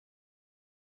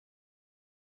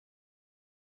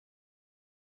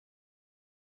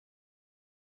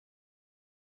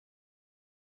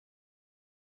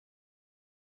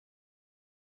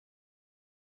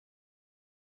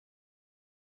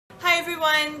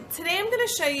everyone, today I'm going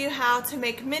to show you how to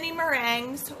make mini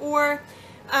meringues, or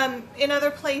in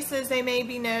other places they may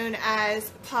be known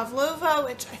as Pavlova,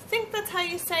 which I think that's how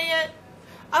you say it.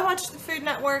 I watch the Food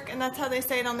Network and that's how they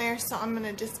say it on there, so I'm going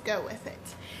to just go with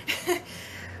it.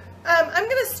 I'm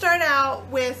going to start out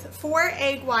with 4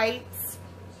 egg whites,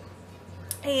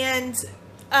 and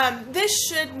this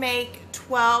should make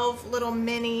 12 little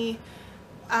mini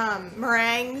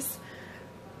meringues.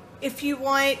 If you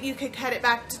want, you could cut it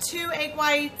back to 2 egg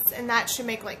whites, and that should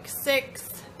make like 6.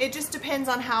 It just depends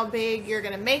on how big you're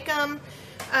going to make them.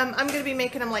 I'm going to be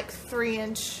making them like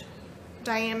 3-inch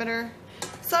diameter.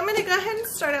 So I'm going to go ahead and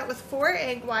start out with 4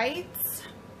 egg whites.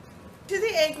 To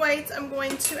the egg whites, I'm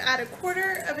going to add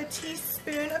 1/4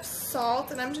 teaspoon of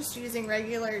salt, and I'm just using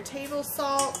regular table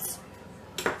salt.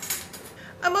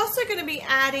 I'm also going to be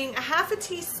adding 1/2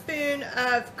 teaspoon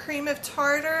of cream of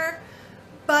tartar.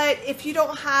 But if you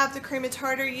don't have the cream of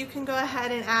tartar, you can go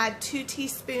ahead and add 2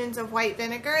 teaspoons of white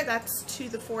vinegar. That's to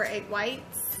the 4 egg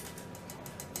whites.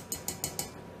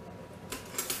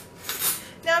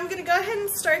 Now I'm going to go ahead and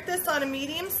start this on a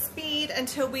medium speed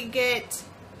until we get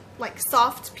like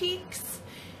soft peaks.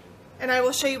 And I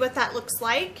will show you what that looks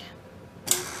like.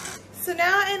 So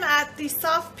now I'm at the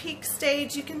soft peak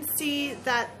stage. You can see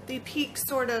that the peak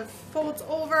sort of folds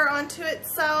over onto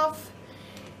itself.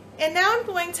 And now I'm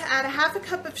going to add 1/2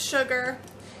 cup of sugar,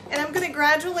 and I'm going to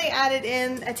gradually add it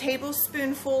in a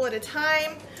tablespoonful at a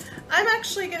time. I'm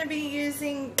actually going to be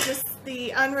using just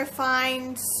the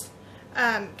unrefined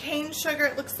cane sugar.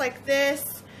 It looks like this.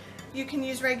 You can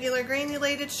use regular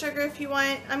granulated sugar if you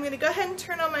want. I'm going to go ahead and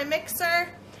turn on my mixer,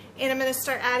 and I'm going to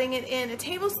start adding it in a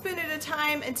tablespoon at a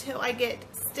time until I get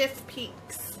stiff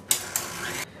peaks.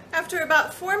 After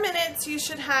about 4 minutes, you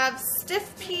should have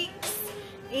stiff peaks,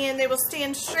 and they will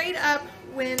stand straight up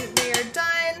when they are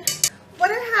done.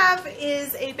 What I have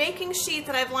is a baking sheet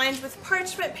that I've lined with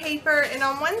parchment paper, and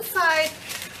on one side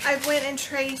I went and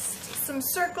traced some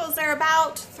circles. They're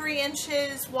about 3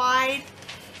 inches wide,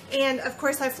 and of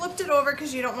course I flipped it over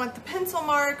because you don't want the pencil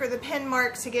mark or the pen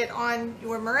mark to get on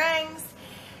your meringues.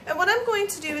 And what I'm going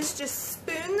to do is just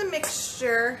spoon the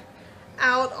mixture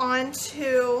out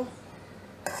onto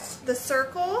the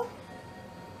circle.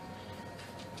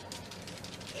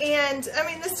 And I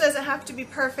mean, this doesn't have to be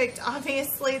perfect,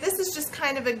 obviously. This is just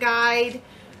kind of a guide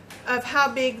of how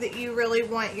big that you really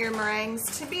want your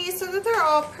meringues to be, so that they're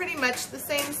all pretty much the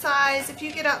same size. If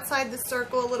you get outside the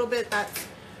circle a little bit, that's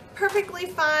perfectly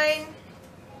fine.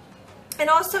 And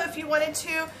also, if you wanted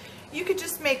to, you could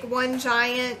just make one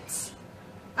giant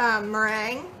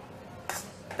meringue.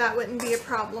 That wouldn't be a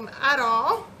problem at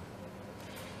all.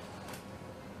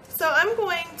 So I'm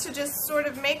going to just sort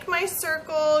of make my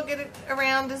circle, get it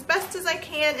around as best as I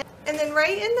can, and then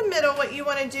right in the middle what you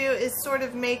want to do is sort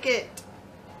of make it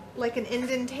like an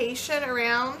indentation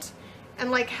around,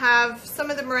 and like have some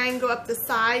of the meringue go up the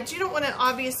sides. You don't want to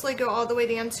obviously go all the way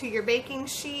down to your baking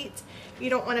sheet.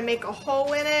 You don't want to make a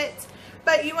hole in it,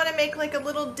 but you want to make like a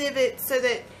little divot so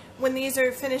that when these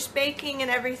are finished baking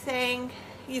and everything,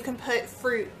 you can put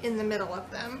fruit in the middle of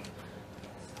them.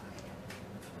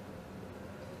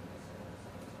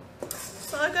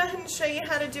 So I'll go ahead and show you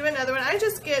how to do another one. I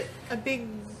just get a big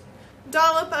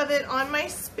dollop of it on my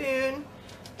spoon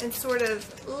and sort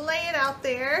of lay it out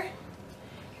there.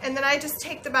 And then I just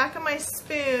take the back of my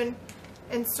spoon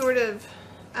and sort of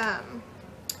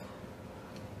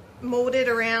mold it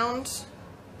around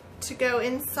to go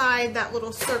inside that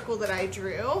little circle that I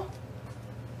drew.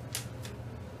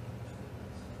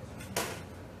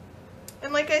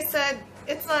 And like I said,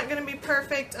 it's not going to be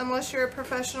perfect unless you're a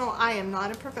professional. I am not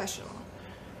a professional.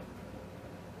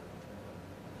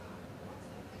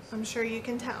 I'm sure you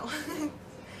can tell.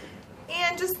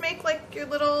 And just make like your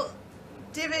little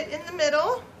divot in the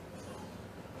middle.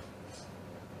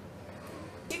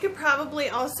 You could probably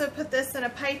also put this in a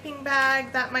piping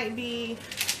bag. That might be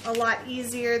a lot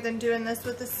easier than doing this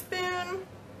with a spoon.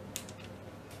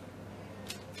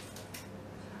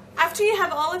 After you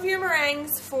have all of your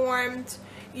meringues formed,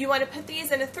 you want to put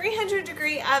these in a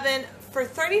 300-degree oven for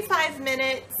 35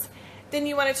 minutes. Then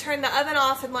you want to turn the oven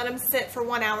off and let them sit for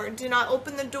 1 hour. Do not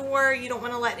open the door. You don't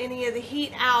want to let any of the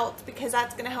heat out, because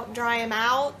that's going to help dry them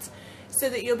out so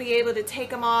that you'll be able to take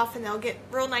them off and they'll get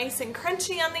real nice and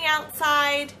crunchy on the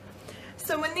outside.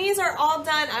 So when these are all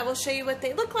done, I will show you what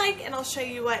they look like, and I'll show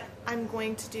you what I'm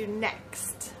going to do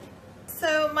next.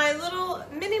 So my little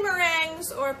mini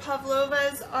meringues, or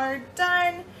pavlovas, are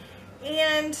done,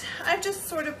 and I've just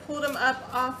sort of pulled them up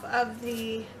off of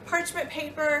the parchment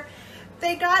paper.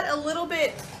 They got a little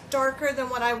bit darker than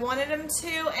what I wanted them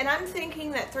to, and I'm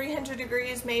thinking that 300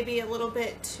 degrees may be a little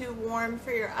bit too warm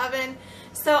for your oven.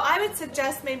 So I would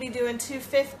suggest maybe doing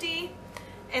 250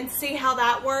 and see how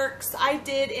that works. I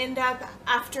did end up,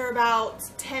 after about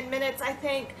 10 minutes, I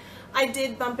think, I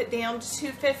did bump it down to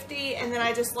 250, and then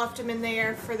I just left them in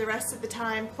there for the rest of the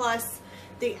time, plus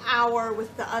the hour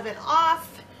with the oven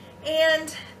off.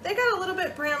 And they got a little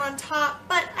bit brown on top,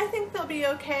 but I think they'll be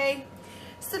okay.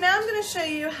 So now I'm going to show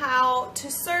you how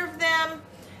to serve them.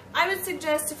 I would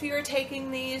suggest if you were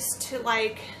taking these to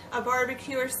like a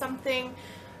barbecue or something,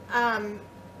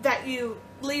 that you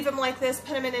leave them like this,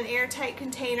 put them in an airtight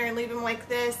container and leave them like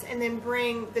this, and then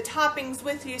bring the toppings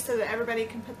with you so that everybody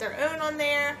can put their own on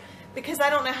there, because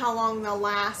I don't know how long they'll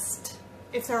last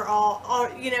if they're all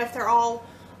you know, if they're all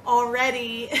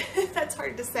already, that's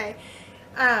hard to say,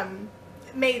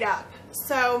 made up.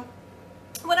 So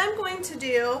what I'm going to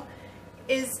do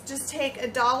is just take a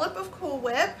dollop of Cool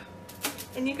Whip,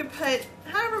 and you can put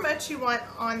however much you want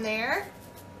on there.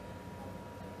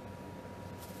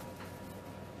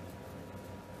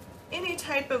 Any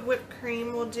type of whipped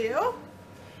cream will do.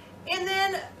 And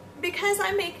then, because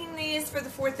I'm making these for the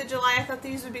 4th of July, I thought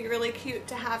these would be really cute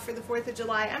to have for the 4th of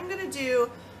July. I'm going to do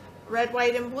red,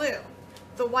 white, and blue.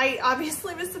 The white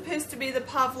obviously was supposed to be the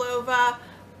Pavlova,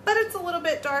 but it's a little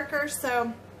bit darker,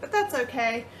 so, but that's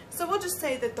okay. So we'll just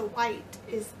say that the white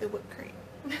is the whipped cream.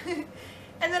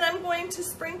 And then I'm going to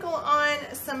sprinkle on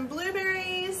some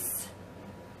blueberries,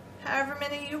 however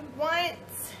many you want.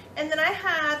 And then I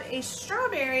have a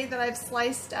strawberry that I've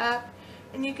sliced up,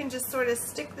 and you can just sort of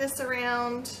stick this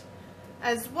around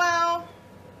as well.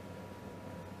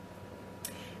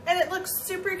 And it looks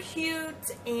super cute,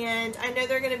 and I know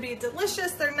they're going to be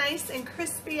delicious. They're nice and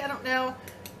crispy. I don't know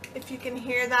if you can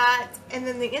hear that. And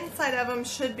then the inside of them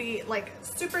should be like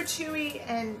super chewy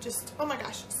and just, oh my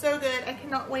gosh, so good. I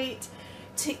cannot wait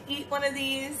to eat one of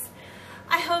these.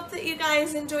 I hope that you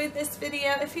guys enjoyed this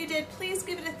video. If you did, please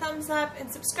give it a thumbs up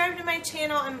and subscribe to my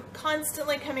channel. I'm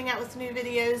constantly coming out with new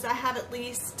videos. I have at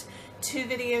least 2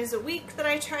 videos a week that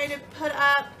I try to put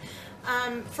up.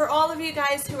 For all of you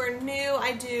guys who are new,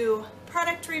 I do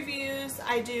product reviews.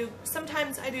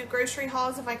 Sometimes I do grocery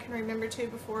hauls if I can remember to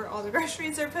before all the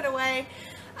groceries are put away.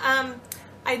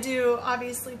 I do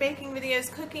obviously baking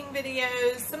videos, cooking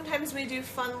videos. Sometimes we do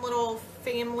fun little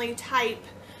family type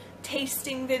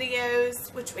tasting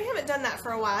videos, which we haven't done that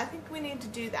for a while. I think we need to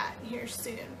do that here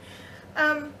soon.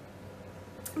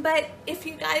 But if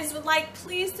you guys would like,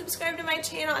 please subscribe to my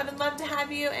channel. I would love to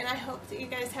have you, and I hope that you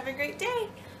guys have a great day.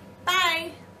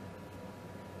 Bye!